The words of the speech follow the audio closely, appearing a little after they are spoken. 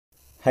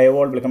Hi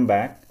all welcome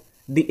back.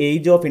 The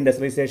age of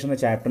industrialisation എന്ന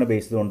ചാപ്റ്ററിനെ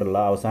base ചെയ്തുകൊണ്ടുള്ള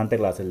അവസാനത്തെ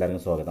ക്ലാസ്സിൽ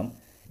എല്ലാവർക്കും സ്വാഗതം.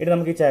 ഇനി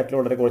നമുക്ക് ഈ ചാപ്റ്ററിൽ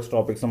വളരെ കുറച്ച്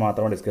ടോപ്പിക്സ്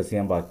മാത്രമാണ് ഡിസ്കസ്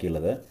ചെയ്യാൻ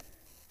ബാക്കിയുള്ളത്.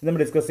 ഇത്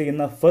നമ്മൾ ഡിസ്കസ്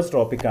ചെയ്യുന്ന ഫസ്റ്റ്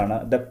ടോപ്പിക്കാണ്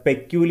the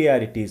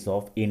peculiarities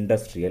of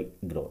industrial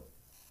growth.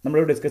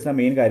 നമ്മളിവിടെ ഡിസ്കസ് ചെയ്യുന്ന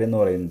മെയിൻ കാര്യം എന്ന്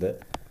പറയുന്നത്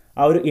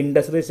ആ ഒരു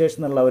ഇൻഡസ്ട്രിയലൈസേഷൻ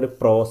എന്നുള്ള ഒരു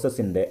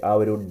പ്രോസസ്സിൻ്റെ ആ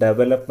ഒരു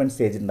ഡെവലപ്മെൻറ്റ്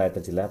സ്റ്റേജിൽ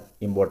ഉണ്ടായിട്ടുള്ള ചില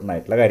ഇമ്പോർട്ടൻ്റ്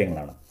ആയിട്ടുള്ള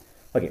കാര്യങ്ങളാണ്.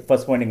 ഓക്കെ,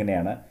 ഫസ്റ്റ് പോയിന്റ്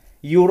ഇങ്ങനെയാണ്: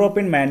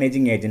 European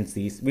managing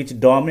agencies which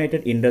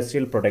dominated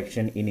industrial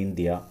production in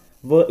India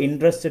were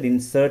interested in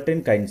certain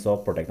kinds of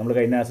product. നമ്മൾ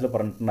കഴിഞ്ഞ ക്ലാസ്സിൽ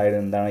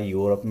പറഞ്ഞിട്ടുണ്ടായിരുന്നത് എന്താണ്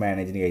യൂറോപ്പ്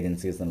മാനേജിംഗ്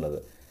ഏജൻസീസ് എന്നുള്ളത്.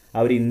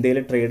 അവർ ഇന്ത്യയിൽ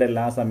ട്രേഡ്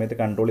എല്ലാ സമയത്ത്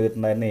കൺട്രോൾ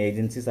ചെയ്തിട്ടുണ്ടായിരുന്ന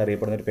ഏജൻസീസ്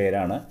അറിയപ്പെടുന്ന ഒരു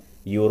പേരാണ്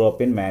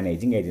യൂറോപ്യൻ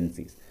മാനേജിംഗ്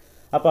ഏജൻസീസ്.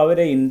 അപ്പോൾ അവർ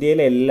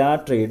ഇന്ത്യയിലെ എല്ലാ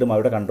ട്രേഡും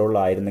അവരുടെ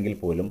കൺട്രോളിലായിരുന്നെങ്കിൽ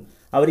പോലും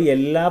അവർ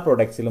എല്ലാ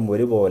പ്രൊഡക്ട്സിലും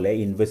ഒരുപോലെ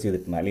ഇൻവെസ്റ്റ്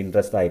ചെയ്തിട്ടുണ്ട്, അല്ലെങ്കിൽ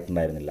ഇൻട്രസ്റ്റ്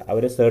ആയിട്ടുണ്ടായിരുന്നില്ല.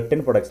 അവർ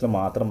സെർട്ടൻ പ്രൊഡക്ട്സിൽ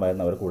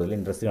മാത്രമായിരുന്നു അവർ കൂടുതൽ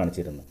ഇൻട്രസ്റ്റ്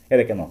കാണിച്ചിരുന്നത്.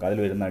 ഏതൊക്കെ നോക്കാം.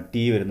 അതിൽ വരുന്ന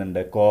ടീ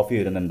വരുന്നുണ്ട്, കോഫി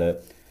വരുന്നുണ്ട്,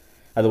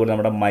 അതുപോലെ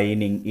നമ്മുടെ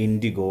മൈനിങ്,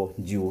 ഇൻഡിഗോ,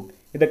 ജൂട്ട്,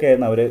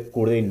 ഇതൊക്കെയായിരുന്നു അവർ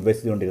കൂടുതൽ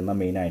ഇൻവെസ്റ്റ് ചെയ്തുകൊണ്ടിരുന്ന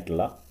മെയിൻ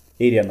ആയിട്ടുള്ള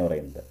ഏരിയ എന്ന്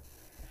പറയുന്നത്.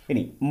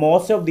 ഇനി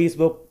most of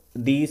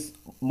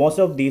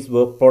these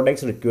were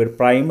products required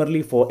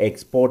primarily four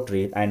export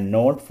trade and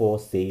not for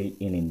sale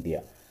in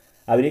India.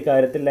 അവർ ഈ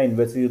കാര്യത്തിലെല്ലാം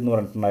ഇൻവെസ്റ്റ് ചെയ്തെന്ന്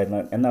പറഞ്ഞിട്ടുണ്ടായിരുന്നു.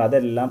 എന്നാൽ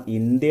അതെല്ലാം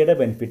ഇന്ത്യയുടെ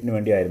ബെനിഫിറ്റിന്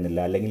വേണ്ടി ആയിരുന്നില്ല,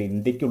 അല്ലെങ്കിൽ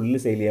ഇന്ത്യക്കുള്ളിൽ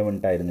സെയിൽ ചെയ്യാൻ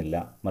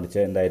വേണ്ടിയിട്ടായിരുന്നില്ല, മറിച്ച്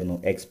എന്തായിരുന്നു,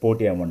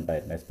 എക്സ്പോർട്ട് ചെയ്യാൻ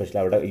വേണ്ടിയിട്ടായിരുന്നു.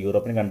 എസ്പെഷ്യലി അവിടെ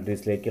യൂറോപ്യൻ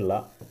കൺട്രീസിലേക്കുള്ള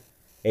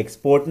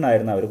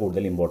എക്സ്പോർട്ടിനായിരുന്നു അവർ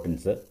കൂടുതൽ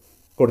ഇമ്പോർട്ടൻസ്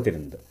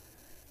കൊടുത്തിരുന്നത്.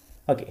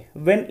 Okay,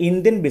 when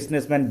Indian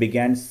businessmen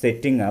began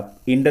setting up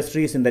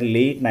industries in the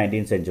late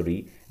 19th century,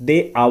 they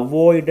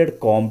avoided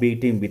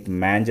competing with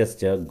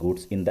Manchester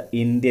goods in the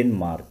Indian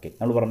market.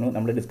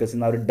 നമ്മൾ ഡിസ്കസ്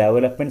ചെയ്യുന്ന ഒരു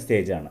ഡെവലപ്മെൻറ്റ്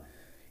സ്റ്റേജാണ്.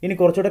 ഇനി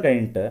കുറച്ചുകൂടെ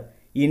കഴിഞ്ഞിട്ട്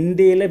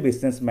ഇന്ത്യയിലെ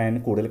ബിസിനസ്മാൻ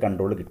കൂടുതൽ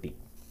കൺട്രോൾ കിട്ടി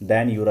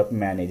ദാൻ യൂറോപ്യൻ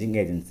മാനേജിങ്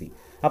ഏജൻസി.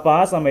 അപ്പോൾ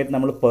ആ സമയത്ത്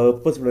നമ്മൾ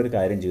പേർപ്പസ്ഫുൾ ഒരു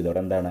കാര്യം ചെയ്തു.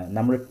 അവിടെ എന്താണ്,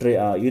 നമ്മൾ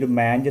ഈ ഒരു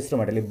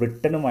മാഞ്ചസ്റ്ററുമായിട്ട് അല്ലെങ്കിൽ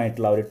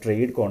ബ്രിട്ടനുമായിട്ടുള്ള ഒരു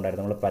ട്രേഡ് കോൺടാക്ട്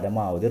നമ്മൾ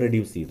പരമാവധി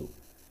റെഡ്യൂസ് ചെയ്തു.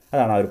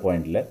 അതാണ് ആ ഒരു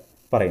പോയിന്റിൽ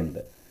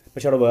പറയുന്നത്.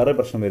 പക്ഷെ അവിടെ വേറെ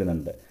പ്രശ്നം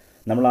വരുന്നുണ്ട്.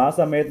 നമ്മൾ ആ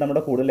സമയത്ത്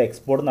നമ്മുടെ കൂടുതൽ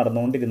എക്സ്പോർട്ട്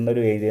നടന്നുകൊണ്ടിരുന്ന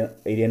ഒരു ഏരിയ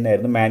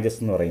തന്നെയായിരുന്നു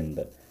മാഞ്ചസ്റ്റർ എന്ന്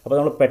പറയുന്നത്. അപ്പോൾ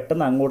നമ്മൾ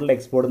പെട്ടെന്ന് അങ്ങോട്ടുള്ള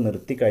എക്സ്പോർട്ട്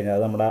നിർത്തി കഴിഞ്ഞാൽ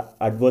അത് നമ്മുടെ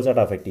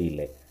അഡ്വേഴ്സായിട്ട് അഫക്റ്റ്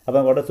ചെയ്യില്ലേ. അപ്പോൾ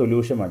നമുക്ക്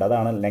സൊല്യൂഷൻ വേണ്ട.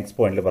 അതാണ് നെക്സ്റ്റ്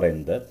പോയിന്റിൽ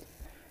പറയുന്നത്.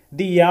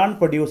 The yarn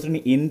produced in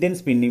Indian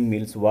spinning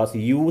mills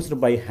was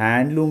used by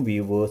handloom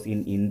weavers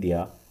in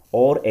India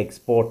or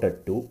exported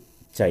to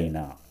China.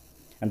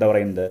 എന്താ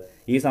പറയുന്നത്,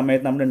 ഈ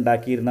സമയത്ത് നമ്മൾ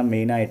ഉണ്ടാക്കിയിരുന്ന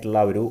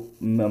മെയിനായിട്ടുള്ള ഒരു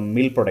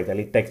മിൽ പ്രൊഡക്റ്റ്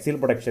അല്ലെങ്കിൽ ടെക്സ്റ്റൈൽ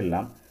പ്രൊഡക്ഷൻ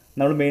എല്ലാം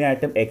നമ്മൾ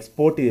മെയിനായിട്ടും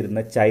എക്സ്പോർട്ട്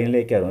ചെയ്തിരുന്ന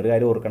ചൈനയിലേക്കായിരുന്നു. ഒരു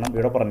കാര്യം ഓർക്കണം,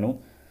 ഇവിടെ പറഞ്ഞു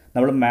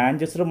നമ്മൾ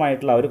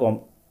മാഞ്ചസ്റ്ററുമായിട്ടുള്ള ഒരു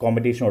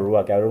കോമ്പറ്റീഷൻ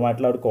ഒഴിവാക്കി,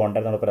 അവരുമായിട്ടുള്ള ഒരു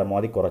കോൺടാക്ട് നമ്മൾ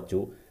പരമാവധി കുറച്ചു.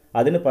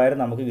 അതിന്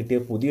പകരം നമുക്ക് കിട്ടിയ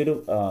പുതിയൊരു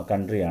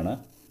കൺട്രിയാണ്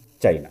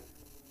ചൈന.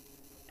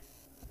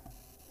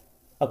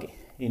 ഓക്കെ,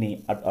 ഇനി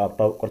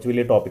കുറച്ച്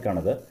വലിയ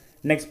ടോപ്പിക്കാണത്.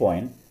 Next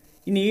point.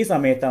 ഇനി ഈ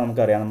സമയത്താണ്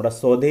നമുക്കറിയാം നമ്മുടെ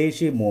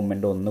സ്വദേശി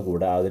മൂവ്മെൻറ്റ്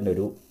ഒന്നുകൂടെ അതിൻ്റെ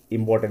ഒരു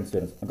ഇമ്പോർട്ടൻസ്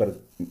വരുന്നത്.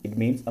 ഇറ്റ്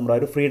മീൻസ് നമ്മുടെ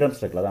ഒരു ഫ്രീഡം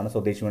സ്ട്രഗിൾ, അതാണ്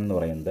സ്വദേശി മൂവ്മെൻറ്റ്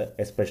എന്ന് പറയുന്നത്,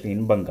 especially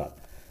in Bengal.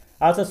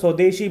 As a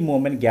Swadeshi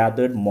movement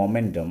gathered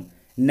momentum,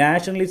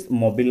 nationalists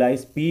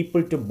mobilized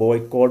people to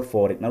boycott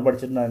foreign. നമ്മൾ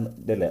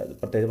പഠിച്ചിട്ടുണ്ടായിരുന്നില്ല,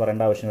 പ്രത്യേകിച്ച്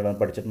പറയേണ്ട ആവശ്യമില്ല,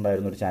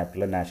 പഠിച്ചിട്ടുണ്ടായിരുന്ന ഒരു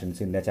ചാപ്റ്ററിലെ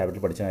നാഷണൽസ് ഇന്ത്യ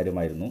ചാപ്റ്ററിൽ പഠിച്ച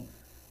കാര്യമായിരുന്നു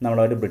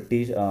നമ്മളൊരു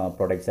ബ്രിട്ടീഷ്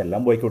പ്രൊഡക്ട്സ്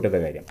എല്ലാം ബോയ്ക്കോട്ട്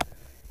ചെയ്ത കാര്യം.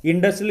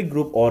 Industrial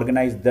group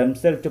organise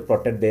themself to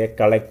protect there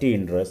collective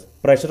interest,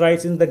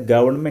 പ്രഷറൈസിംഗ് the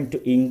government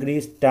to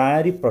increase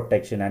tariff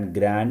protection and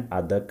grand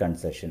other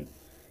concession.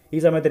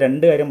 ഈ സമയത്ത്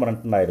രണ്ട് കാര്യം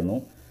പറഞ്ഞിട്ടുണ്ടായിരുന്നു.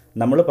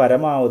 നമ്മൾ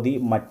പരമാവധി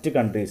മറ്റ്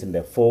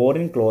കൺട്രീസിൻ്റെ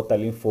ഫോറിൻ ക്ലോത്ത്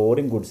അല്ലെങ്കിൽ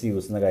ഫോറിൻ ഗുഡ്സ് യൂസ്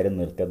ചെയ്യുന്ന കാര്യം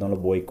നിർത്തി, അത് നമ്മൾ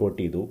ബോയ്ക്കോട്ട്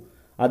ചെയ്തു.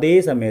 അതേ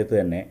സമയത്ത്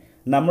തന്നെ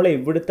നമ്മൾ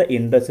ഇവിടുത്തെ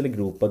ഇൻഡസ്ട്രിയൽ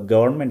ഗ്രൂപ്പ്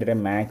ഗവൺമെൻറ്റിനെ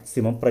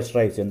മാക്സിമം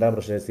പ്രഷറൈസ് ചെയ്തു. എന്താണ്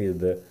പ്രഷറൈസ്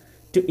ചെയ്തത്?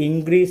 To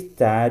increase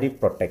tariff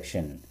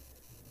protection.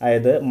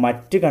 അതായത്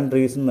മറ്റ്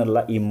കൺട്രീസിൽ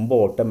നിന്നുള്ള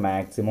ഇമ്പോർട്ട്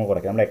മാക്സിമം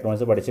കുറയ്ക്കാം. നമ്മൾ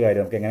എക്കണോമിക്സ് പഠിച്ച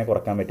കാര്യം നമുക്ക് എങ്ങനെ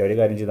കുറയ്ക്കാൻ പറ്റും, ഒരു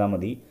കാര്യം ചെയ്താൽ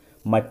മതി.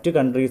 മറ്റ്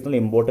കൺട്രീസിൽ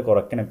നിന്നുള്ള ഇമ്പോർട്ട്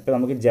കുറയ്ക്കണം. ഇപ്പോൾ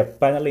നമുക്ക്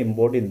ജപ്പാനിലുള്ള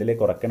ഇമ്പോർട്ട്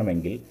ഇന്ത്യയിലേക്ക്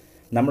കുറയ്ക്കണമെങ്കിൽ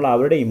നമ്മൾ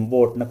അവരുടെ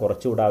ഇമ്പോർട്ടിനെ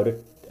കുറച്ചുകൂടെ ആ ഒരു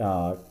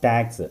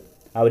ടാക്സ്,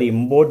 ആ ഒരു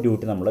ഇമ്പോർട്ട്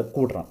ഡ്യൂട്ടി നമ്മൾ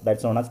കൂട്ടണം.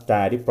 That's known as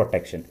tariff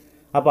protection.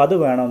 അപ്പോൾ അത്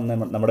വേണമെന്ന്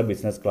നമ്മുടെ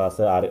ബിസിനസ്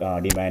ക്ലാസ്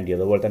ഡിമാൻഡ് ചെയ്തു.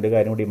 അതുപോലെ തന്നെ ഒരു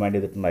കാര്യം ഡിമാൻഡ്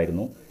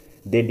ചെയ്തിട്ടുണ്ടായിരുന്നു.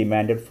 ദേ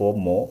demanded for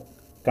more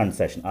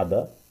concession,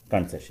 other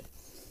concession.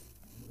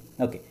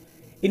 Okay,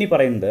 ഇനി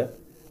പറയുന്നത്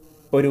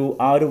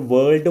ആ ഒരു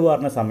വേൾഡ്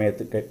വാറിൻ്റെ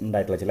സമയത്ത്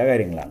ഉണ്ടായിട്ടുള്ള ചില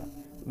കാര്യങ്ങളാണ്.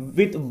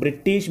 വിത്ത്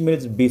British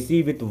mills busy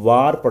with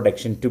war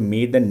production to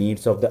meet the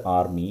needs of the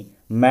army,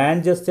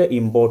 Manchester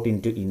import in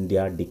to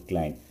India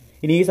decline.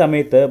 ഇനി ഈ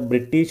സമയത്ത്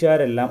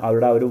ബ്രിട്ടീഷുകാരെല്ലാം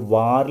അവരുടെ ആ ഒരു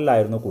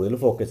വാറിലായിരുന്നു കൂടുതൽ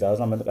ഫോക്കസ്. ആ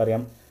സമയത്ത്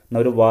അറിയാം,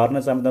 ഒരു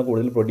വാറിൻ്റെ സമയത്ത്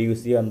കൂടുതൽ പ്രൊഡ്യൂസ്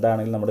ചെയ്യുക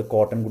എന്താണെങ്കിലും നമ്മുടെ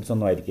കോട്ടൺ ഗുഡ്സ്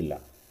ഒന്നും ആയിരിക്കില്ല,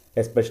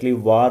 എസ്പെഷ്യലി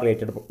വാർ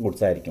റിലേറ്റഡ്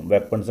ഗുഡ്സ് ആയിരിക്കും,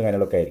 വെപ്പൺസും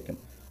കാര്യങ്ങളൊക്കെ ആയിരിക്കും.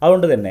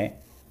 അതുകൊണ്ട് തന്നെ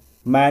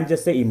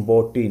Manchester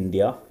import to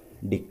India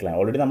decline.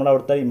 Already നമ്മൾ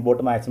അവിടുത്തെ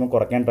ഇമ്പോർട്ട് മാക്സിമം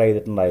കുറയ്ക്കാൻ ട്രൈ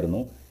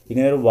ചെയ്തിട്ടുണ്ടായിരുന്നു.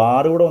 ഇങ്ങനെ ഒരു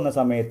വാർ കൂടെ വന്ന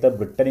സമയത്ത്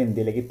ബ്രിട്ടൻ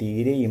ഇന്ത്യയിലേക്ക്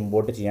തീരെ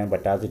ഇമ്പോർട്ട് ചെയ്യാൻ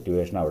പറ്റാത്ത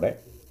സിറ്റുവേഷൻ അവിടെ.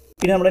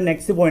 പിന്നെ നമ്മുടെ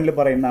നെക്സ്റ്റ് പോയിന്റിൽ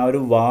പറയുന്ന ആ ഒരു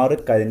വാർ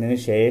കഴിഞ്ഞതിന്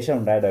ശേഷം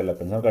ഉണ്ടായ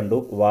ഡെവലപ്മെൻറ്റ്സ് നമ്മൾ കണ്ടു.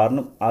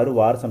 ആ ഒരു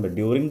വാർ സമയം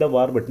ഡ്യൂറിങ് ദ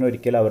വാർ ബ്രിട്ടൻ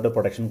ഒരിക്കലും അവരുടെ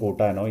പ്രൊഡക്ഷൻ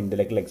കൂട്ടാനോ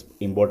ഇന്ത്യയിലേക്ക്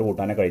ഇമ്പോർട്ട്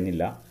കൂട്ടാനോ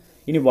കഴിഞ്ഞില്ല.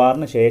 ഇനി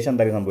വാറിന് ശേഷം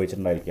എന്തായാലും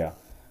സംഭവിച്ചിട്ടുണ്ടായിരിക്കുക?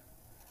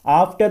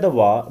 After the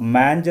war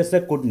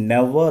Manchester could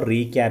never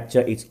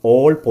recapture it's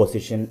all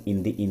position in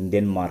the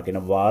Indian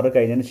market. വാർ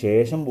കഴിഞ്ഞതിന്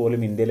ശേഷം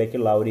പോലും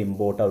ഇന്ത്യയിലേക്കുള്ള ആ ഒരു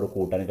ഇമ്പോർട്ട് അവർ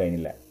കൂട്ടാൻ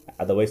കഴിഞ്ഞില്ല.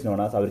 അതർവൈസ്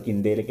നോൺ ആസ് അവർക്ക്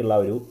ഇന്ത്യയിലേക്കുള്ള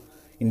ഒരു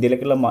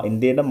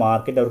ഇന്ത്യയുടെ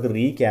മാർക്കറ്റ് അവർക്ക്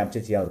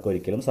റീക്യാപ്ചർ ചെയ്യാൻ അവർക്ക്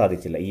ഒരിക്കലും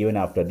സാധിച്ചില്ല, even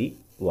after the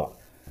war.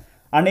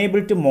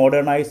 Unable to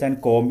modernize and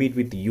compete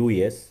with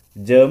US,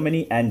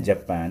 Germany and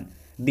Japan,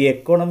 the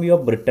economy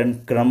of Britain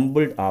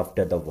crumbled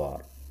after the war.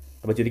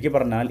 അപ്പോൾ ചുരുക്കി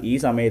പറഞ്ഞാൽ ഈ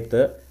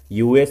സമയത്ത്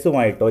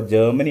US-ഉമായിട്ടോ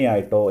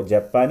ജർമ്മനിയായിട്ടോ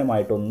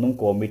ജപ്പാനുമായിട്ടോ ഒന്നും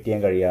കോമ്പീറ്റ്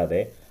ചെയ്യാൻ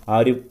കഴിയാതെ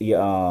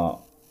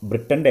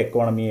ബ്രിട്ടൻ്റെ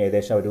എക്കോണമി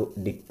ഏകദേശം ഒരു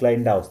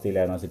ഡിക്ലൈൻ്റെ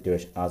അവസ്ഥയിലായിരുന്നു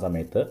സിറ്റുവേഷൻ ആ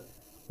സമയത്ത്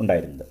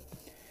ഉണ്ടായിരുന്നത്.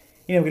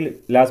 ഇനി നമുക്ക്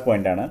ലാസ്റ്റ്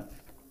പോയിൻ്റാണ്,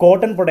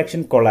 cotton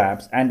production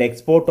collapse and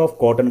export of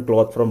cotton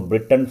cloth from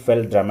Britain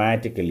fell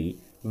dramatically.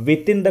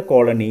 Within the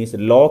colonies,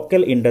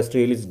 local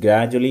industrialists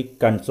gradually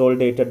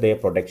consolidated their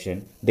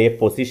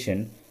position,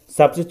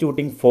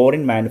 substituting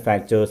foreign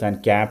manufacturers and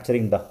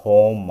capturing the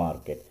home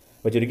market.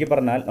 അപ്പോൾ ചുരുക്കി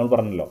പറഞ്ഞാൽ നമ്മൾ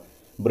പറഞ്ഞല്ലോ,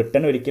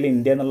 ബ്രിട്ടൻ ഒരിക്കലും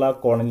India എന്നുള്ള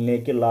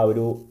കോളനിയിലേക്കുള്ള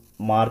ഒരു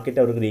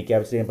market അവർക്ക്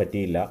recapture ചെയ്യാൻ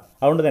പറ്റിയില്ല.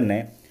 അതുകൊണ്ട് തന്നെ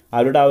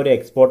അവരുടെ ആ ഒരു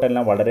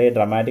എക്സ്പോർട്ടെല്ലാം വളരെ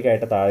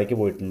ഡ്രമാറ്റിക്കായിട്ട് താഴേക്ക്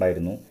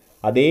പോയിട്ടുണ്ടായിരുന്നു.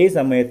 അതേ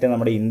സമയത്ത്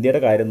നമ്മുടെ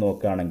ഇന്ത്യയുടെ കാര്യം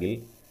നോക്കുകയാണെങ്കിൽ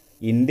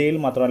ഇന്ത്യയിൽ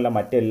മാത്രമല്ല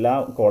മറ്റെല്ലാ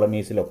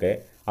കോളനീസിലൊക്കെ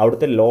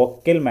അവിടുത്തെ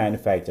ലോക്കൽ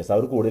മാനുഫാക്ചേഴ്സ്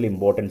അവർ കൂടുതൽ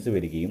ഇമ്പോർട്ടൻസ്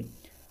വരികയും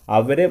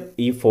അവർ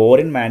ഈ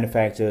ഫോറിൻ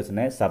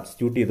മാനുഫാക്ചേഴ്സിനെ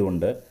സബ്സ്റ്റിറ്റ്യൂട്ട്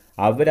ചെയ്തുകൊണ്ട്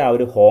അവർ ആ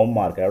ഒരു ഹോം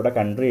മാർക്കറ്റ്, അവരുടെ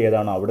കൺട്രി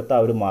ഏതാണോ അവിടുത്തെ ആ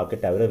ഒരു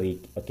മാർക്കറ്റ് അവർ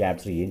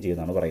ക്യാപ്ചർ ചെയ്യുകയും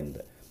ചെയ്യുന്നതാണ്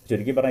പറയുന്നത്.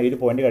 ചുരുക്കി പറഞ്ഞാൽ ഈ ഒരു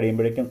പോയിന്റ്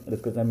കഴിയുമ്പോഴേക്കും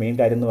ഡിസ്കസ് ചെയ്യുന്ന മെയിൻ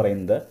കാര്യം എന്ന്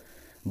പറയുന്നത്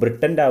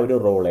ബ്രിട്ടൻ്റെ ആ ഒരു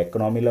റോൾ,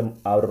 എക്കണോമിയിലെ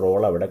ആ ഒരു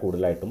റോൾ അവിടെ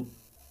കൂടുതലായിട്ടും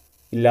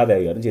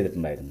ഇല്ലാതാവുകയാണ്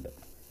ചെയ്തിട്ടുണ്ടായിരുന്നത്.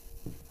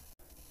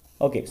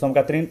 ഓക്കെ, സോ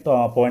നമുക്ക് അത്രയും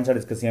പോയിന്റ്സ്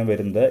ഡിസ്കസ് ചെയ്യാൻ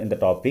വരുന്നത് in the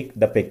topic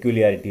the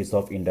peculiarities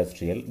of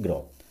industrial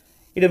growth.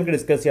 ഇത് നമുക്ക്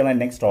ഡിസ്കസ് ചെയ്യാനുള്ള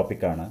നെക്സ്റ്റ്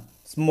ടോപ്പിക്കാണ്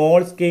സ്മോൾ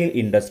സ്കെയിൽ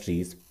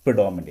ഇൻഡസ്ട്രീസ്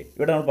പ്രിഡോമിനേറ്റ്.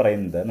 ഇവിടെ നമ്മൾ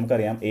പറയുന്നത്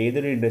നമുക്കറിയാം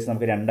ഏതൊരു ഇൻഡസ്ട്രി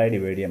നമുക്ക് രണ്ടായി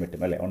ഡിവൈഡ് ചെയ്യാൻ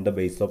പറ്റും അല്ലേ, on the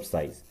base of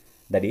size,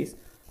 that is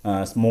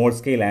small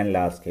scale and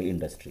large scale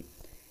industry.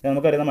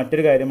 നമുക്കറിയാം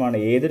മറ്റൊരു കാര്യമാണ്,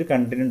 ഏതൊരു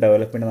കൺട്രിയും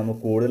ഡെവലപ്മെൻറ്റ്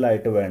നമുക്ക്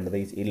കൂടുതലായിട്ട് വേണ്ടത്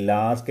ഈ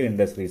ലാർജ് സ്കെയിൽ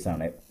ഇൻഡസ്ട്രീസ്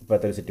ആണ്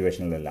ഇപ്പോഴത്തെ ഒരു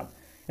സിറ്റുവേഷനിലെല്ലാം.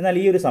 എന്നാൽ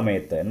ഈ ഒരു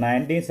സമയത്ത്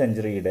 19th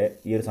സെഞ്ച്വറിയുടെ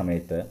ഈ ഒരു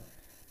സമയത്ത്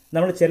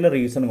നമ്മൾ ചില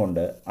റീസൺ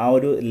കൊണ്ട് ആ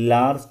ഒരു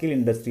ലാർജ് സ്കെയിൽ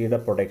ഇൻഡസ്ട്രിയുടെ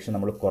പ്രൊഡക്ഷൻ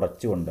നമ്മൾ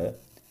കുറച്ചുകൊണ്ട്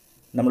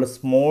നമ്മൾ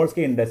സ്മോൾ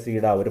സ്കെയിൽ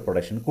ഇൻഡസ്ട്രിയുടെ ആ ഒരു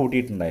പ്രൊഡക്ഷൻ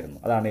കൂട്ടിയിട്ടുണ്ടായിരുന്നു.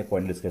 അതാണ് ഈ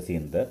പോയിന്റ് ഡിസ്കസ്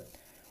ചെയ്യുന്നത്.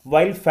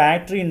 While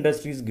factory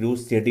industries Gru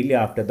സ്റ്റെഡിലി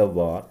after the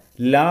war,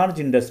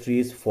 large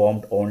industries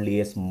formed only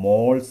A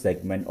small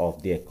segment of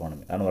the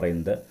economy. അതാണ്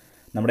പറയുന്നത്,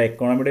 നമ്മുടെ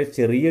എക്കോണമിയുടെ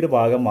ചെറിയൊരു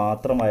ഭാഗം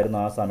മാത്രമായിരുന്നു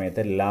ആ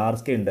സമയത്ത്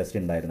ലാർജ് സ്കെയിൽ ഇൻഡസ്ട്രി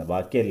ഉണ്ടായിരുന്നത്,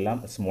 ബാക്കിയെല്ലാം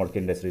സ്മോൾ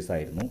സ്കെയിൽ ഇൻഡസ്ട്രീസ്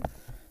ആയിരുന്നു.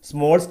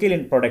 Small scale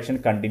production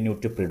continue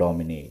to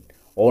predominate.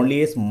 Only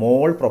a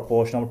small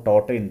proportion of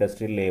total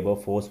industrial labor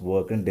force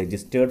worked in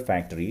registered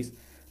factories.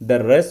 The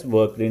rest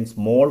worked in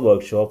small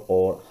workshop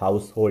or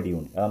household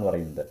unit. അതാണ്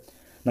പറയുന്നത്.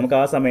 നമുക്ക്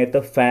ആ സമയത്ത്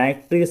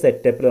factory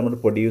സെറ്റപ്പിൽ നമ്മൾ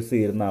produce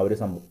ചെയ്യുന്ന ആ ഒരു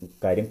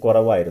കാര്യം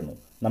കുറവായിരുന്നു.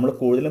 നമ്മൾ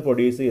കൂടുതലും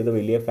പ്രൊഡ്യൂസ് ചെയ്ത്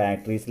വലിയ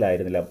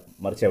ഫാക്ടറീസിലായിരുന്നില്ല,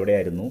 മറിച്ച്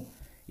എവിടെയായിരുന്നു,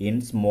 in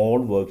small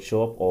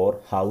workshop or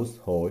house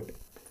hold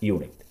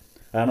unit.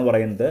 അതാണ്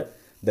പറയുന്നത്,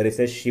 there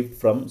is A shift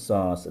from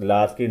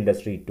large scale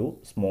industry to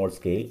small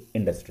scale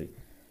industry.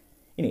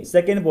 ഇനി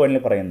സെക്കൻഡ് പോയിന്റിൽ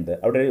പറയുന്നത്,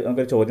 അവിടെ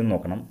നമുക്കൊരു ചോദ്യം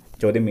നോക്കണം.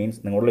 ചോദ്യം മീൻസ്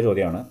നിങ്ങളുടെ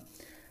ചോദ്യമാണ്,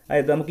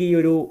 അതായത് നമുക്ക് ഈ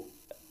ഒരു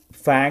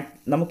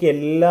നമുക്ക്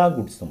എല്ലാ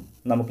ഗുഡ്സും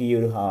നമുക്ക് ഈ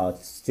ഒരു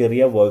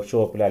ചെറിയ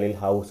വർക്ക്ഷോപ്പിൽ അല്ലെങ്കിൽ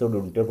ഹൗസ് ഹോൾഡ്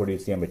യൂണിറ്റ്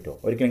പ്രൊഡ്യൂസ് ചെയ്യാൻ പറ്റുമോ?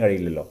 ഒരിക്കലും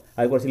കഴിയില്ലല്ലോ,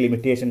 അത് കുറച്ച്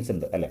ലിമിറ്റേഷൻസ്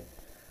ഉണ്ട് അല്ലേ.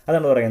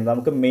 അതാണ് പറയുന്നത്,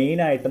 നമുക്ക്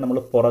മെയിനായിട്ട് നമ്മൾ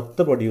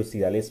പുറത്ത് പ്രൊഡ്യൂസ്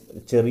ചെയ്യുക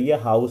അല്ലെങ്കിൽ ചെറിയ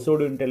ഹൗസ്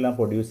ഹോൾഡ് യൂണിറ്റ് എല്ലാം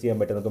പ്രൊഡ്യൂസ് ചെയ്യാൻ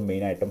പറ്റുന്നത് നമുക്ക്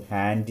മെയിനായിട്ടും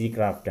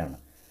ഹാൻഡിക്രാഫ്റ്റാണ്.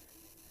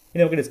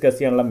 ഇനി നമുക്ക് ഡിസ്കസ്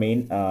ചെയ്യാനുള്ള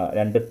മെയിൻ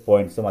 2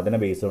 പോയിൻറ്റ്സും അതിനെ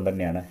ബേസ് കൊണ്ട്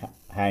തന്നെയാണ്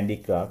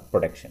handicraft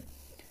production.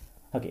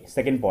 Okay,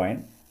 second point,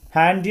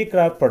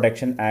 handicraft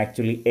production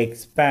actually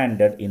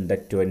expanded in the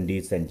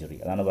 20th century.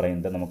 അതാണ്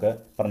പറയുന്നത്, നമുക്ക്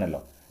പറഞ്ഞല്ലോ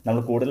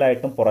നമ്മൾ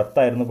കൂടുതലായിട്ടും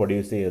പുറത്തായിരുന്നു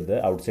പ്രൊഡ്യൂസ് ചെയ്തത്,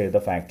 ഔട്ട്സൈഡ് ദ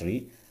ഫാക്ടറി.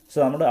 സോ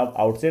നമ്മുടെ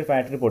ഔട്ട്സൈഡ്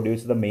ഫാക്ടറി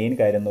പ്രൊഡ്യൂസ് ചെയ്ത മെയിൻ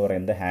കാര്യം എന്ന്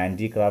പറയുന്നത്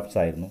ഹാൻഡിക്രാഫ്റ്റ്സ്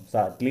ആയിരുന്നു. സോ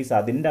അറ്റ്ലീസ്റ്റ്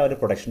അതിൻ്റെ ആ ഒരു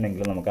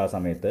പ്രൊഡക്ഷനെങ്കിലും നമുക്ക് ആ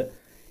സമയത്ത്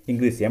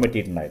ഇൻക്രീസ് ചെയ്യാൻ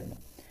പറ്റിയിട്ടുണ്ടായിരുന്നു.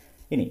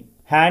 ഇനി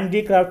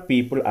handicraft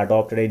people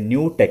adopted A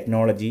new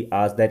technology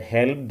as that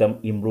help them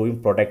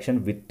improving production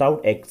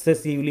without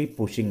excessively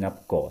pushing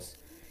up cost.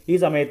 ഈ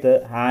സമയത്ത്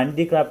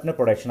ഹാൻഡിക്രാഫ്റ്റിൻ്റെ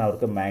പ്രൊഡക്ഷൻ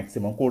അവർക്ക്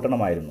മാക്സിമം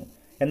കൂട്ടണമായിരുന്നു.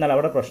 എന്നാൽ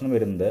അവിടെ പ്രശ്നം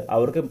വരുന്നത്,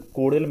 അവർക്ക്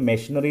കൂടുതൽ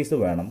മെഷീനറീസ്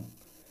വേണം,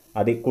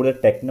 കൂടുതൽ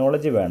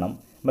ടെക്നോളജി വേണം,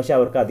 പക്ഷേ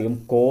അവർക്ക് അധികം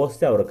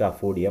കോസ്റ്റ് അവർക്ക്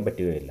അഫോർഡ് ചെയ്യാൻ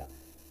പറ്റുകയില്ല.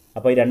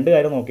 അപ്പോൾ ഈ 2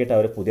 കാര്യം നോക്കിയിട്ട്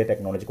അവർ പുതിയ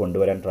ടെക്നോളജി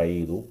കൊണ്ടുവരാൻ ട്രൈ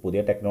ചെയ്തു.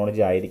 പുതിയ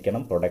ടെക്നോളജി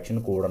ആയിരിക്കണം, പ്രൊഡക്ഷൻ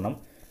കൂടണം,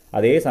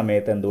 അതേ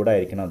സമയത്ത് എന്തുകൂടെ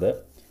ആയിരിക്കണം, അത്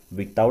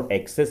without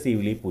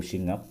excessively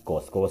pushing up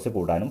cost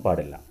കൂടാനും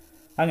പാടില്ല.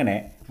 അങ്ങനെ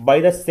by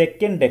the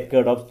second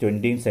decade of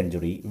 20th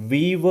century,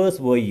 weavers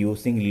were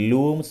using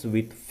looms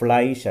with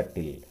fly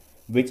shuttle,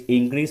 which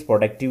increased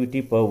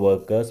productivity per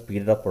worker,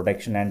 speeded up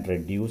production and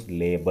reduced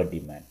labor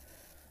demand.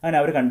 അങ്ങനെ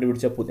അവർ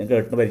കണ്ടുപിടിച്ച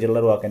കേട്ടിന്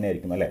പരിചയമുള്ള വാക്ക് തന്നെ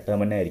ആയിരിക്കും അല്ലേ, term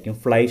തന്നെ ആയിരിക്കും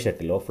ഫ്ലൈ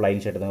ഷട്ടിലോ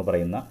ഫ്ലൈങ് ഷട്ടിൽ എന്ന്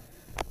പറയുന്ന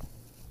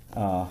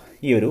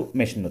ഈ ഒരു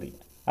മെഷീനറി.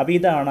 അപ്പോൾ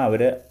ഇതാണ്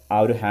അവർ ആ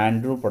ഒരു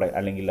ഹാൻഡ്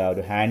അല്ലെങ്കിൽ ആ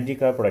ഒരു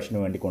ഹാൻഡിക്രാഫ്റ്റ്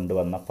പ്രൊഡക്ഷന് വേണ്ടി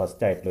കൊണ്ടുവന്ന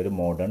ഫസ്റ്റ് ആയിട്ടുള്ള ഒരു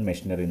മോഡേൺ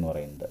മെഷീനറി എന്ന്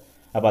പറയുന്നത്.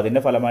 അപ്പോൾ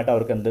അതിൻ്റെ ഫലമായിട്ട്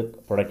അവർക്ക്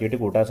പ്രൊഡക്ടിവിറ്റി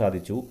കൂട്ടാൻ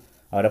സാധിച്ചു,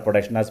 അവരുടെ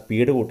പ്രൊഡക്ഷൻ ആ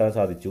സ്പീഡ് കൂട്ടാൻ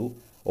സാധിച്ചു,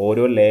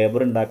 ഓരോ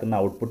ലേബർ ഉണ്ടാക്കുന്ന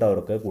ഔട്ട്പുട്ട്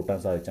അവർക്ക് കൂട്ടാൻ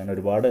സാധിച്ചു. അങ്ങനെ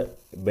ഒരുപാട്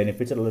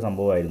ബെനിഫിറ്റ്സ് ഉള്ള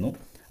സംഭവമായിരുന്നു,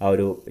 ആ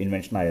ഒരു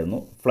ഇൻവെൻഷൻ ആയിരുന്നു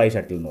ഫ്ലൈ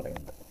ഷട്ടിൽ എന്ന്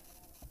പറയുന്നത്.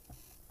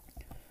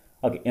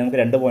 ഓക്കെ, നമുക്ക്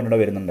 2 പോയിൻ്റ്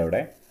വരുന്നുണ്ട്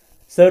അവിടെ.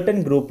 Certain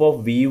group of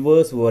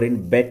weavers were in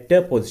better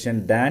position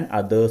than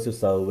others to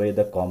survive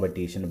the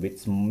competition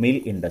with mill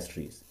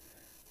industries.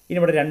 ഇനി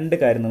ഇവിടെ രണ്ട്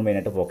കാര്യം നമ്മൾ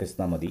മെയിനായിട്ട് ഫോക്കസ്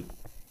ചെയ്താൽ മതി.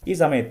 ഈ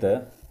സമയത്ത്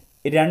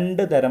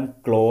രണ്ട് തരം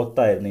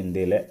ക്ലോത്ത് ആയിരുന്നു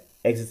ഇന്ത്യയിൽ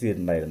എക്സിസ്റ്റ്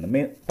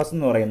ചെയ്തിട്ടുണ്ടായിരുന്നത്. ഫസ്റ്റ്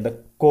എന്ന് പറയുന്നത്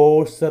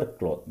കോഴ്സർ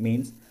ക്ലോത്ത്,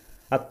 മീൻസ്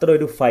അത്ര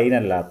ഒരു ഫൈൻ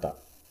അല്ലാത്ത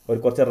ഒരു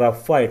കുറച്ച്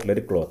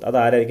റഫായിട്ടുള്ളൊരു ക്ലോത്ത്.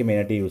 അതാരായിരിക്കും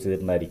മെയിനായിട്ട് യൂസ്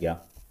ചെയ്തിട്ടുണ്ടായിരിക്കുക?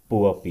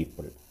 Poor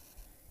people.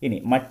 ഇനി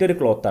മറ്റൊരു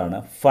ക്ലോത്താണ്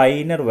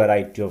ഫൈനർ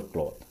വെറൈറ്റി ഓഫ്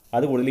ക്ലോത്ത്.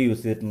 അത് കൂടുതൽ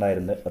യൂസ്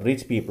ചെയ്തിട്ടുണ്ടായിരുന്നത്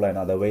റിച്ച് പീപ്പിൾ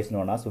ആയിരുന്നു, otherwise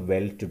known as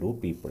well to do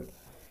people.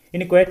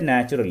 ഇനി ക്വയറ്റ്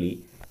നാച്ചുറലി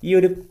ഈ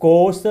ഒരു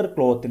കോഴ്സർ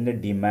ക്ലോത്തിൻ്റെ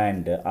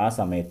ഡിമാൻഡ് ആ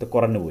സമയത്ത്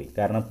കുറഞ്ഞുപോയി.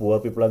 കാരണം പുവർ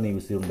പീപ്പിൾ അന്ന്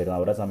യൂസ് ചെയ്തുകൊണ്ടിരുന്നു,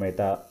 അവരുടെ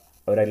സമയത്ത്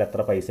അവരതിൽ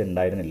അത്ര പൈസ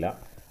ഉണ്ടായിരുന്നില്ല.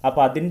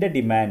 അപ്പോൾ അതിൻ്റെ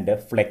ഡിമാൻഡ്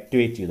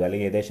ഫ്ലക്ച്വേറ്റ് ചെയ്തു,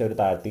 അല്ലെങ്കിൽ ഏകദേശം ഒരു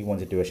താഴത്തേക്ക്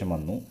പോകുന്ന സിറ്റുവേഷൻ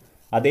വന്നു.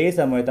 അതേ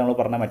സമയത്ത് നമ്മൾ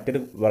പറഞ്ഞ മറ്റൊരു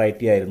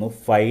വെറൈറ്റി ആയിരുന്നു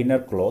finer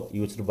cloth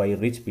used by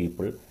rich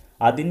people.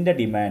 അതിൻ്റെ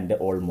ഡിമാൻഡ്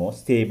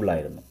ഓൾമോസ്റ്റ് സ്റ്റേബിൾ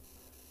ആയിരുന്നു.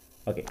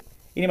 ഓക്കെ,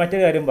 ഇനി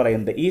മറ്റൊരു കാര്യം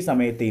പറയുന്നത് ഈ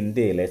സമയത്ത്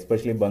ഇന്ത്യയിൽ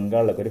എസ്പെഷ്യലി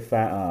ബംഗാളിലൊക്കെ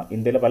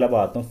ഇന്ത്യയിലെ പല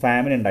ഭാഗത്തും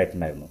famine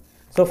ഉണ്ടായിട്ടുണ്ടായിരുന്നു.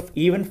 So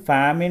even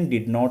famine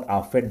did not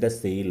affect the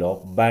sale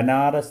of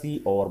Banarasi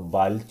or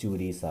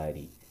ബാൽചൂരി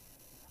sari.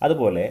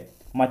 അതുപോലെ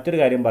മറ്റൊരു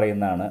കാര്യം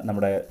പറയുന്നതാണ്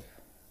നമ്മുടെ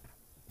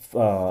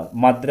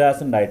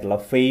മദ്രാസ് ഉണ്ടായിട്ടുള്ള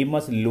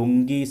famous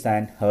lungis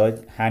and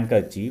hand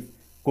kerchief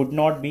could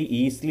not be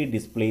easily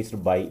displaced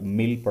by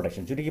mill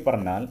production. ചുരുക്കി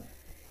പറഞ്ഞാൽ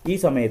ഈ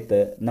സമയത്ത്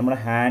നമ്മുടെ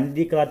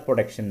ഹാൻഡിക്രാഫ്റ്റ്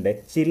പ്രൊഡക്ഷൻ്റെ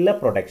ചില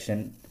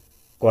പ്രൊഡക്ഷൻ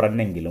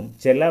കുറഞ്ഞെങ്കിലും,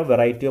 ചില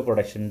വെറൈറ്റി ഓഫ്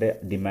പ്രൊഡക്ഷൻ്റെ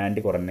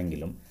ഡിമാൻഡ്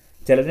കുറഞ്ഞെങ്കിലും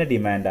ചിലതിൻ്റെ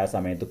ഡിമാൻഡ് ആ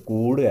സമയത്ത്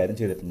കൂടുകയായിരുന്നു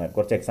ചെയ്തിട്ടുണ്ടായിരുന്നു.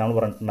 കുറച്ച് എക്സാമ്പിൾ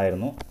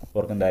പറഞ്ഞിട്ടുണ്ടായിരുന്നു,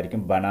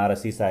 ഓർക്കുന്നുണ്ടായിരിക്കും,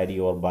 ബനാറസി സാരി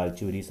ഓർ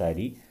ബാൽചൂരി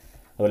സാരി.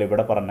 അതുപോലെ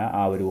ഇവിടെ പറഞ്ഞ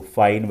ആ ഒരു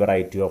ഫൈൻ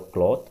വെറൈറ്റി ഓഫ്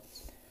ക്ലോത്ത്,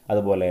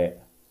 അതുപോലെ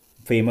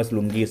famous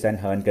lungis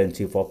and hand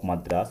kerchief of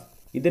Madras,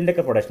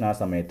 ഇതിൻ്റെയൊക്കെ പ്രൊഡക്ഷൻ ആ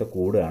സമയത്ത്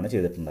കൂടുകയാണ്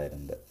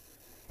ചെയ്തിട്ടുണ്ടായിരുന്നത്.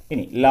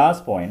 ഇനി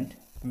last point,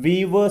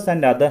 weavers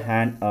and other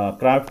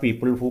craft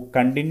people who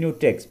continue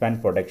to expand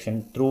production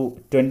through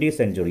 20th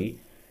century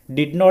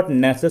did not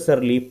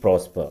necessarily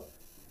prosper.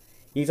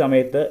 ഈ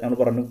സമയത്ത് നമ്മൾ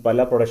പറഞ്ഞു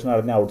പല പ്രൊഡക്ഷൻ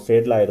അറിഞ്ഞ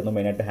ഔട്ട്സൈഡിലായിരുന്നു,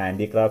 മെയിനായിട്ട്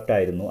ഹാൻഡിക്രാഫ്റ്റ്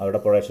ആയിരുന്നു, അവരുടെ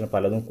പ്രൊഡക്ഷൻ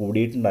പലതും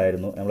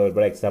കൂടിയിട്ടുണ്ടായിരുന്നു. നമ്മൾ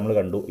ഒരുപാട് എക്സാമ്പിൾ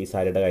കണ്ടു ഈ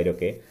സാരിയുടെ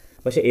കാര്യമൊക്കെ.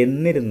 പക്ഷേ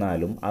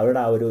എന്നിരുന്നാലും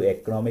അവരുടെ ആ ഒരു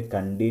എക്കണോമിക്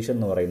കണ്ടീഷൻ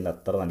എന്ന് പറയുന്നത്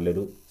അത്ര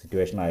നല്ലൊരു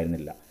സിറ്റുവേഷൻ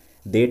ആയിരുന്നില്ല.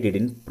 ദേ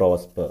ഡിഡിൻ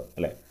പ്രോസ്പർ,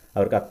 അല്ലേ,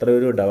 അവർക്ക് അത്ര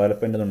ഒരു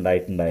ഡെവലപ്മെൻ്റ് ഒന്നും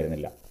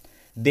ഉണ്ടായിട്ടുണ്ടായിരുന്നില്ല.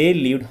 They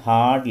lived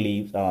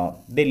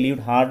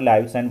hard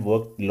lives and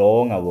worked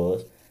long hours.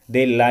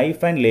 Their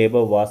life and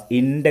labor was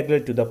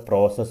integral to the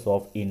process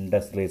of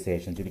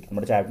industrialization. ചുരുക്കി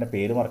നമ്മുടെ ചാപ്റ്ററിൻ്റെ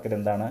പേര് മറക്കരുത്,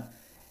 എന്താണ്?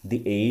 The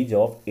age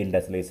of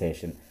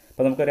industrialisation.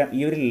 അപ്പോൾ നമുക്കറിയാം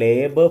ഈ ഒരു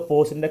ലേബർ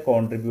ഫോഴ്സിൻ്റെ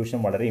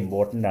കോൺട്രിബ്യൂഷൻ വളരെ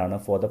ഇമ്പോർട്ടൻ്റ് ആണ്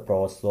for the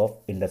process of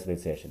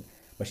industrialisation.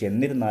 പക്ഷെ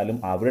എന്നിരുന്നാലും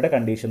അവരുടെ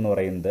കണ്ടീഷൻ എന്ന്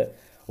പറയുന്നത്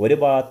ഒരു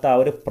ഭാഗത്ത് ആ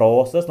ഒരു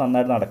പ്രോസസ്സ്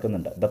നന്നായിട്ട്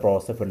നടക്കുന്നുണ്ട്, ദ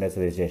പ്രോസസ് ഓഫ്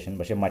ഇൻഡസ്ട്രിയലൈസേഷൻ.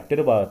 പക്ഷേ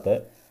മറ്റൊരു ഭാഗത്ത്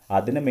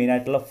അതിന്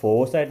മെയിനായിട്ടുള്ള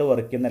ഫോഴ്സായിട്ട്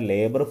വർക്ക് ചെയ്യുന്ന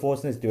ലേബർ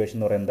ഫോഴ്സിൻ്റെ സിറ്റുവേഷൻ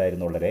എന്ന് പറയുന്നത്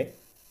എന്തായിരുന്നു? വളരെ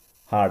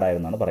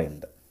ഹാർഡായിരുന്നാണ്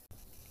പറയുന്നത്.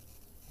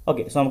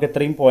 ഓക്കെ, സോ നമുക്ക്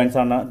ഇത്രയും പോയിന്റ്സ്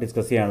ആണ്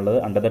ഡിസ്കസ് ചെയ്യാനുള്ളത്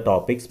under the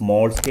topic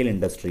small scale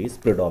industries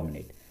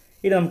predominate.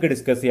 ഇത് നമുക്ക്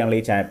ഡിസ്കസ് ചെയ്യാനുള്ള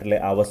ഈ ചാപ്റ്ററിലെ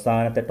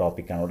അവസാനത്തെ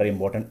ടോപ്പിക്കാണ്, വളരെ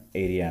ഇമ്പോർട്ടൻറ്റ്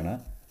ഏരിയ ആണ്,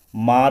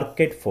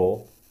 മാർക്കറ്റ് ഫോർ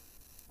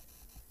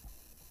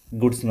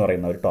ഗുഡ്സ് എന്ന്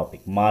പറയുന്ന ഒരു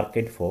ടോപ്പിക്.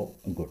 മാർക്കറ്റ് ഫോർ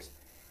ഗുഡ്സ്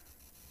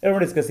നമ്മൾ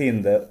ഡിസ്കസ്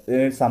ചെയ്യുന്നത്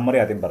സമ്മറി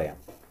ആദ്യം പറയാം.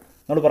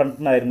 നമ്മൾ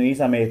പറഞ്ഞിട്ടുണ്ടായിരുന്നു ഈ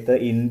സമയത്ത്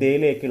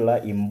ഇന്ത്യയിലേക്കുള്ള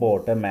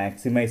ഇമ്പോർട്ട്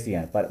മാക്സിമൈസ്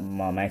ചെയ്യാൻ,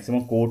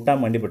 മാക്സിമം കൂട്ടാൻ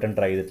വേണ്ടി ബ്രിട്ടൻ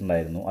ട്രൈ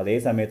ചെയ്തിട്ടുണ്ടായിരുന്നു. അതേ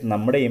സമയത്ത്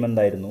നമ്മുടെ എയിം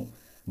എന്തായിരുന്നു?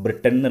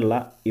 ബ്രിട്ടനിൽ നിന്നുള്ള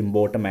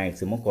ഇമ്പോർട്ട്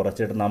മാക്സിമം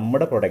കുറച്ചിട്ട്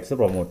നമ്മുടെ പ്രൊഡക്ട്സ്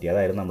പ്രൊമോട്ട് ചെയ്യുക.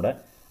 അതായിരുന്നു നമ്മുടെ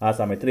ആ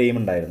സമയത്ത് എയിം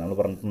ഉണ്ടായിരുന്നു. നമ്മൾ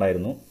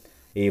പറഞ്ഞിട്ടുണ്ടായിരുന്നു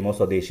എയിം ഓഫ്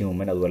സ്വദേശി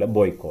മൂവ്മെൻറ്റ്, അതുപോലെ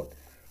ബോയ്ക്കോട്ട്.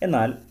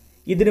 എന്നാൽ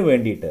ഇതിന്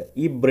വേണ്ടിയിട്ട്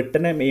ഈ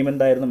ബ്രിട്ടനെ എയിം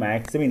എന്തായിരുന്നു?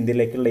 മാക്സിമം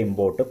ഇന്ത്യയിലേക്കുള്ള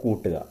ഇമ്പോർട്ട്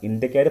കൂട്ടുക,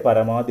 ഇന്ത്യക്കാർ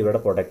പരമാവധി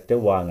ഇവരുടെ പ്രൊഡക്റ്റ്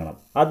വാങ്ങണം.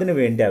 അതിന്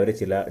വേണ്ടി അവർ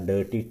ചില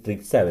ഡേർട്ടി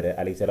ട്രിക്സ്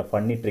അല്ലെങ്കിൽ ചില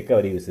ഫണ്ണി ട്രിക്ക്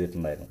അവർ യൂസ്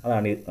ചെയ്തിട്ടുണ്ടായിരുന്നു.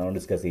 അതാണ് നമ്മൾ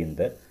ഡിസ്കസ്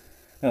ചെയ്യുന്നത്.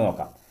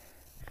 നോക്കാം.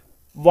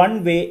 വൺ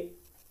വേ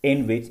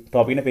ഇൻ വിച്ച്,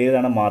 ടോപ്പിക്കിൻ്റെ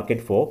പേരാണ്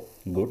market four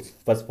goods.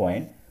 First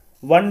point,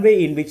 one way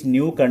in which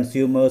new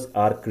consumers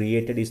are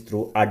created is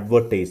through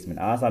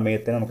advertisement. ആ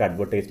സമയത്ത് നമുക്ക്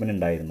അഡ്വർടൈസ്മെൻറ്റ്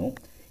ഉണ്ടായിരുന്നു.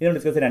 ഇത്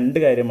ഡിസ്കസ് ചെയ്യുന്ന രണ്ട്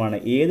കാര്യമാണ്,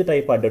 ഏത്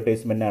ടൈപ്പ്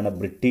അഡ്വർടൈസ്മെൻറ്റാണ്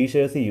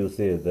ബ്രിട്ടീഷേഴ്സ് യൂസ്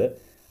ചെയ്തത്,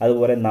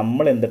 അതുപോലെ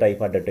നമ്മൾ എന്ത്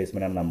ടൈപ്പ്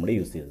അഡ്വർടൈസ്മെൻറ്റാണ് നമ്മൾ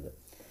യൂസ് ചെയ്തത്.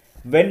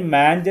 When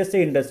Manchester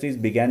industries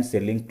began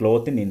selling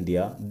cloth in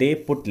India, they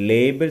puttu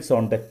labels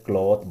on the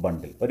cloth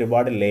ബണ്ടിൽ.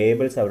 ഒരുപാട്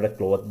ലേബിൾസ് അവരുടെ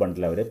ക്ലോത്ത്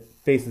ബണ്ടിൽ അവർ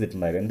ഫേസ്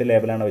ചെയ്തിട്ടുണ്ടായിരുന്നു. എന്ത്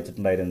ലേബിളാണ്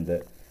വെച്ചിട്ടുണ്ടായിരുന്നത്?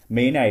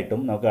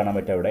 മെയിനായിട്ടും നമുക്ക് കാണാൻ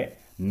പറ്റും അവിടെ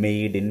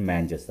മെയ്ഡ് ഇൻ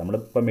മാഞ്ചസ്റ്റർ.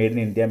 നമ്മളിപ്പോൾ made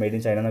in India, made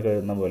in China എന്നൊക്കെ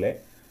എഴുതുന്ന പോലെ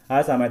ആ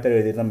സമയത്ത്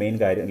എഴുതിയിരുന്ന main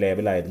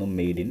ലേബിളായിരുന്നു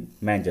made in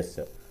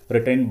Manchester.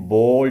 Written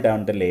bold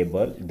on the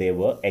label, they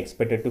were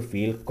expected to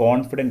feel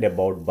confident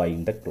about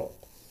buying the cloth.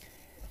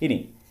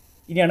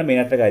 ഇനിയാണ്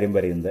മെയിനായിട്ട് കാര്യം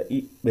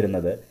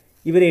വരുന്നത്,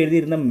 ഇവർ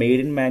എഴുതിയിരുന്ന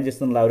മെയ്ഡ് ഇൻ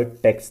മാഞ്ചസ്റ്റർ എന്നുള്ള ഒരു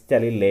ടെക്സ്റ്റ്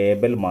അല്ലെങ്കിൽ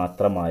ലേബൽ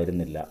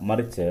മാത്രമായിരുന്നില്ല,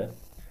 മറിച്ച്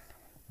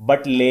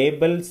but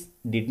labels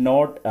did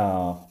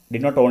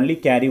not only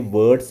carry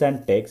words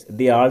and text,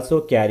 they also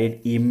carried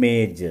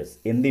images.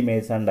 എന്ത്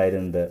ഇമേജസ് ആണ്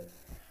ഉണ്ടായിരുന്നത്?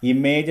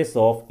 Images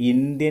of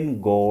Indian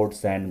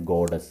God's and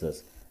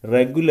goddesses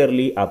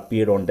regularly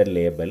appeared on the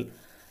label.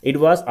 It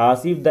was as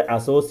if the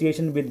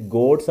association with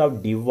gods of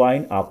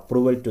divine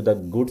approval to the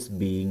goods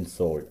being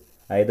sold.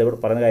 അതായത് ഇവിടെ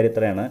പറയുന്ന കാര്യം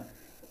ഇത്രയാണ്.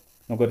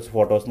 നമുക്ക് കുറച്ച്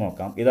ഫോട്ടോസ്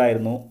നോക്കാം.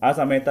 ഇതായിരുന്നു ആ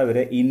സമയത്ത് അവർ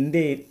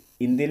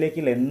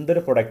ഇന്ത്യയിലേക്ക്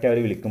എന്തൊരു പ്രൊഡക്റ്റ് അവർ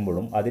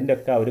വിളിക്കുമ്പോഴും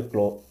അതിൻ്റെയൊക്കെ അവർ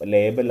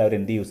ലേബൽ അവർ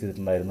എന്ത് യൂസ്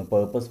ചെയ്തിട്ടുണ്ടായിരുന്നു?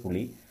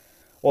 പേർപ്പസ്ഫുള്ളി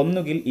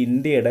ഒന്നുകിൽ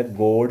ഇന്ത്യയുടെ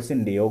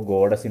ഗോഡ്സിൻ്റെയോ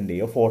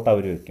ഗോഡസിൻ്റെയോ ഫോട്ടോ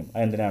അവർ വയ്ക്കും.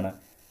 അതെന്തിനാണ്?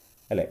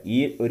 അല്ലേ, ഈ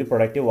ഒരു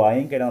പ്രൊഡക്റ്റ്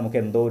വാങ്ങിക്കഴിഞ്ഞാൽ നമുക്ക്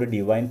എന്തോ ഒരു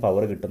ഡിവൈൻ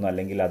പവർ കിട്ടുന്നു,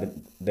 അല്ലെങ്കിൽ അത്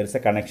there is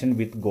A connection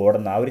with God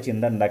എന്ന ആ ഒരു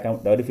ചിന്ത ഉണ്ടാക്കാൻ,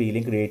 ആ ഒരു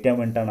ഫീലിംഗ് ക്രിയേറ്റ് ചെയ്യാൻ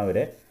വേണ്ടിയിട്ടാണ് അവർ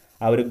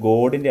ആ ഒരു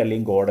ഗോഡിൻ്റെ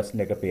അല്ലെങ്കിൽ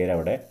ഗോഡസിൻ്റെ ഒക്കെ പേര്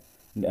അവിടെ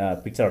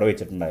പിക്ചർ അവിടെ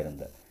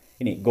വെച്ചിട്ടുണ്ടായിരുന്നത്.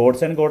 ഇനി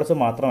ഗോഡ്സ് ആൻഡ് ഗോഡസ്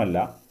മാത്രമല്ല,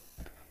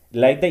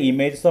 like the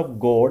images of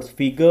gods,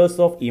 figures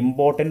of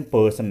important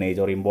personage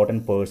or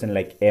important person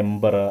like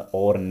emperor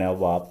or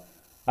nawab,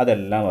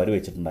 അതെല്ലാം അവർ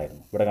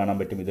വെച്ചിട്ടുണ്ടായിരുന്നു. ഇവിടെ കാണാൻ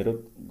പറ്റും, ഇതൊരു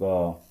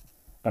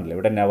കണ്ടില്ലേ,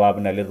 ഇവിടെ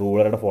നവാബിൻ്റെ അല്ലെങ്കിൽ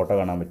റൂളറുടെ ഫോട്ടോ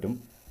കാണാൻ പറ്റും.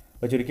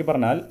 അപ്പോൾ ചുരുക്കി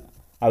പറഞ്ഞാൽ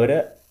അവർ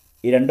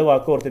ഈ രണ്ട്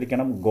വാക്ക്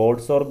ഓർത്തിരിക്കണം,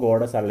 ഗോഡ്സ് ഓർ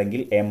ഗോഡസ്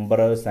അല്ലെങ്കിൽ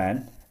എംപറേഴ്സ്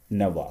ആൻഡ്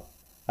നവാബ്,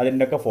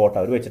 അതിൻ്റെയൊക്കെ ഫോട്ടോ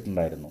അവർ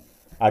വെച്ചിട്ടുണ്ടായിരുന്നു.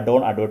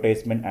 അഡോൺ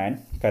അഡ്വർടൈസ്മെൻറ്റ് ആൻഡ്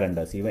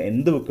കലണ്ടേഴ്സ്, ഇവൻ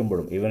എന്ത്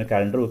വെക്കുമ്പോഴും, ഇവൻ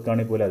കലണ്ടർ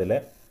വെക്കുകയാണെങ്കിൽ പോലും അതിൽ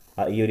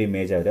ഈ ഒരു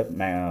ഇമേജ് അവർ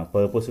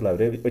പേർപ്പസുകൾ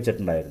അവർ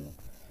വെച്ചിട്ടുണ്ടായിരുന്നു.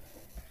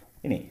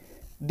 ഇനി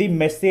the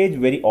message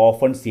very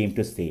often seam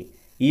to say,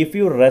 if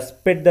you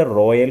respect the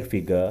royal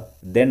figure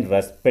then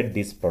respect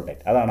this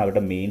product. അതാണ്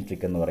അവരുടെ മെയിൻ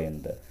ട്രിക്ക് എന്ന്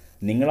പറയുന്നത്.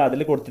 നിങ്ങൾ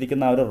അതിൽ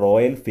കൊടുത്തിരിക്കുന്ന ആ ഒരു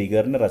റോയൽ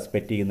ഫിഗറിനെ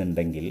റെസ്പെക്റ്റ്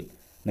ചെയ്യുന്നുണ്ടെങ്കിൽ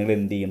നിങ്ങൾ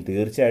എന്ത് ചെയ്യും?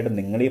 തീർച്ചയായിട്ടും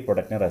നിങ്ങൾ ഈ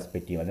പ്രൊഡക്റ്റിനെ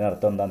റെസ്പെക്റ്റ് ചെയ്യും.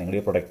 അതിനർത്ഥം എന്താ? നിങ്ങൾ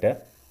ഈ പ്രൊഡക്റ്റ്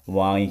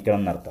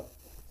വാങ്ങിക്കണം എന്നർത്ഥം.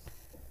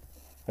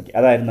 ഓക്കെ,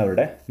 അതായിരുന്നു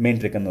അവരുടെ മെയിൻ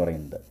ട്രിക്ക് എന്ന്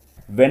പറയുന്നത്.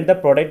 When the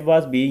product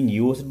was being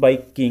used by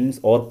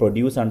Kings or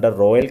produce under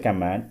royal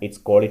command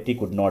it's quality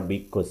could not be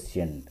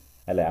questioned.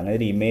 അല്ലേ, അങ്ങനെ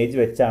ഒരു ഇമേജ്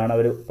വെച്ചാണ്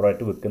അവർ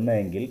പ്രൊഡക്റ്റ്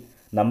വിൽക്കുന്നതെങ്കിൽ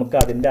നമുക്ക്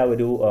അതിൻ്റെ ആ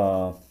ഒരു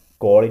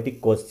ക്വാളിറ്റി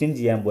ക്വസ്റ്റ്യൻ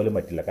ചെയ്യാൻ പോലും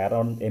പറ്റില്ല.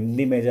 കാരണം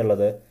എന്ത് ഇമേജ്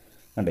ഉള്ളത്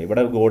ഉണ്ട്,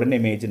 ഇവിടെ ഗോഡിൻ്റെ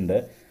ഇമേജ് ഉണ്ട്.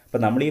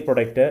 അപ്പോൾ നമ്മൾ ഈ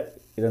പ്രൊഡക്റ്റ്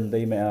ഇതെന്ത്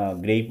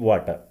ഗ്രേപ്പ്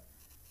വാട്ടർ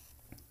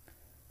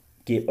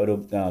ഒരു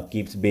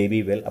കീപ്സ് ബേബി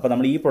വെൽ, അപ്പോൾ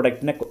നമ്മൾ ഈ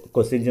പ്രൊഡക്റ്റിനെ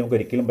ക്വസ്റ്റ്യൻ ചെയ്യാൻ നമുക്ക്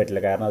ഒരിക്കലും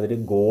പറ്റില്ല. കാരണം അതൊരു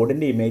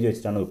ഗോഡിൻ്റെ ഇമേജ്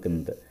വെച്ചിട്ടാണ്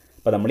വെക്കുന്നത്.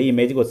 അപ്പോൾ നമ്മൾ ഈ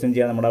ഇമേജ് ക്വസ്റ്റ്യൻ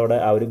ചെയ്യാൻ നമ്മുടെ അവിടെ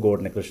ആ ഒരു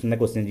ഗോഡിനെ, കൃഷ്ണനെ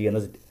ക്വസ്റ്റ്യൻ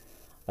ചെയ്യുന്ന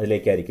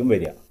അതിലേക്കായിരിക്കും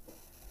വരിക.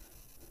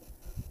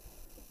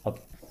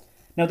 Okay,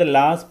 now the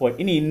last point,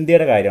 ഇനി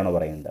ഇന്ത്യയുടെ കാര്യമാണ്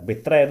പറയുന്നത്. അപ്പോൾ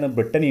ഇത്രയായിരുന്നു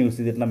ബ്രിട്ടൻ യൂസ്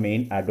ചെയ്തിരുന്ന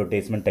മെയിൻ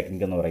അഡ്വർടൈസ്മെൻറ്റ്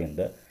ടെക്നിക്ക് എന്ന്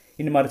പറയുന്നത്.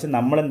 ഇനി മറിച്ച്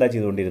നമ്മളെന്താ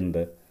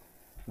ചെയ്തുകൊണ്ടിരുന്നത്?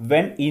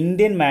 When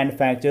Indian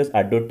manufacturers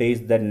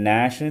advertise the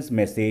nations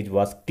message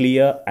was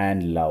clear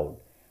and loud.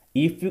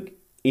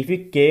 If you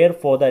care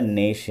for the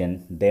nation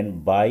then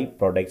bye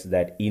products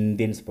that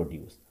Indians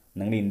produce.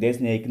 നിങ്ങൾ ഇന്ത്യയെ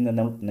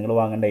സ്നേഹിക്കുന്ന നിങ്ങൾ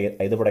വാങ്ങേണ്ട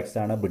ഏത്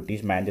പ്രൊഡക്ട്സാണ്?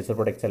 ബ്രിട്ടീഷ് മാഞ്ചസ്റ്റർ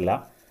പ്രൊഡക്ട്സ് അല്ല,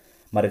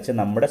 മറിച്ച്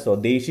നമ്മുടെ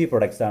സ്വദേശി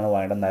പ്രൊഡക്ട്സാണ്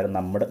വാങ്ങേണ്ടതെന്നായിരുന്നു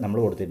നമ്മൾ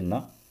കൊടുത്തിരുന്ന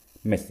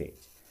message.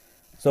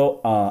 So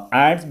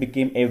ads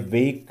became A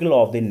vehicle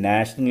of the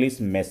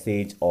nationalist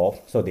message of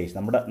Swadesh.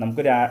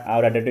 നമുക്കൊരു ആ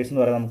ഒരു അഡ്വർടൈസ്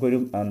എന്ന് പറയുന്നത് നമുക്കൊരു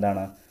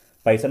എന്താണ്,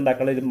 പൈസ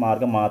ഉണ്ടാക്കാനുള്ള ഒരു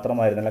മാർഗ്ഗം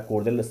മാത്രമായിരുന്നില്ല,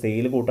 കൂടുതൽ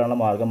സെയിൽ കൂട്ടാനുള്ള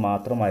മാർഗ്ഗം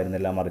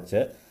മാത്രമായിരുന്നില്ല,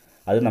 മറിച്ച്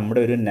അത്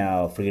നമ്മുടെ ഒരു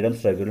ഫ്രീഡം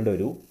സ്ട്രഗിളിൻ്റെ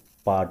ഒരു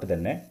പാർട്ട്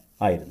തന്നെ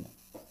ആയിരുന്നു.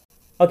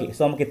 ഓക്കെ,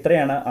 സോ നമുക്ക്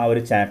ഇത്രയാണ് ആ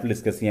ഒരു ചാപ്റ്റർ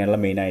ഡിസ്കസ് ചെയ്യാനുള്ള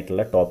മെയിൻ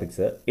ആയിട്ടുള്ള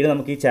ടോപ്പിക്സ്. ഇത്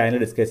നമുക്ക് ഈ ചാനൽ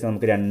ഡിസ്കസ് ചെയ്യാൻ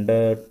നമുക്ക് 2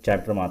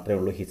 ചാപ്റ്റർ മാത്രമേ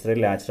ഉള്ളൂ. ഹിസ്റ്ററി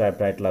ലാസ്റ്റ്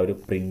ചാപ്റ്റർ ആയിട്ടുള്ള ഒരു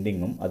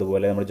പ്രിൻറ്റിങ്ങും,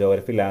 അതുപോലെ നമ്മുടെ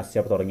geography last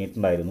chapter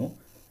തുടങ്ങിയിട്ടുണ്ടായിരുന്നു,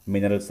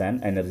 minerals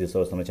and energy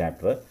resource എന്ന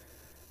ചാപ്റ്റർ.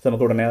 സോ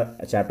നമുക്ക് ഉടനെ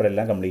ചാപ്റ്റർ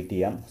എല്ലാം കംപ്ലീറ്റ്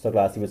ചെയ്യാം. സോ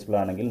ക്ലാസ് യൂസ്ഫുൾ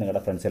ആണെങ്കിൽ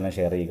നിങ്ങളുടെ ഫ്രണ്ട്സ് എല്ലാം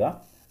ഷെയർ ചെയ്യുക.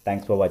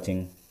 Thanks for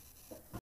watching.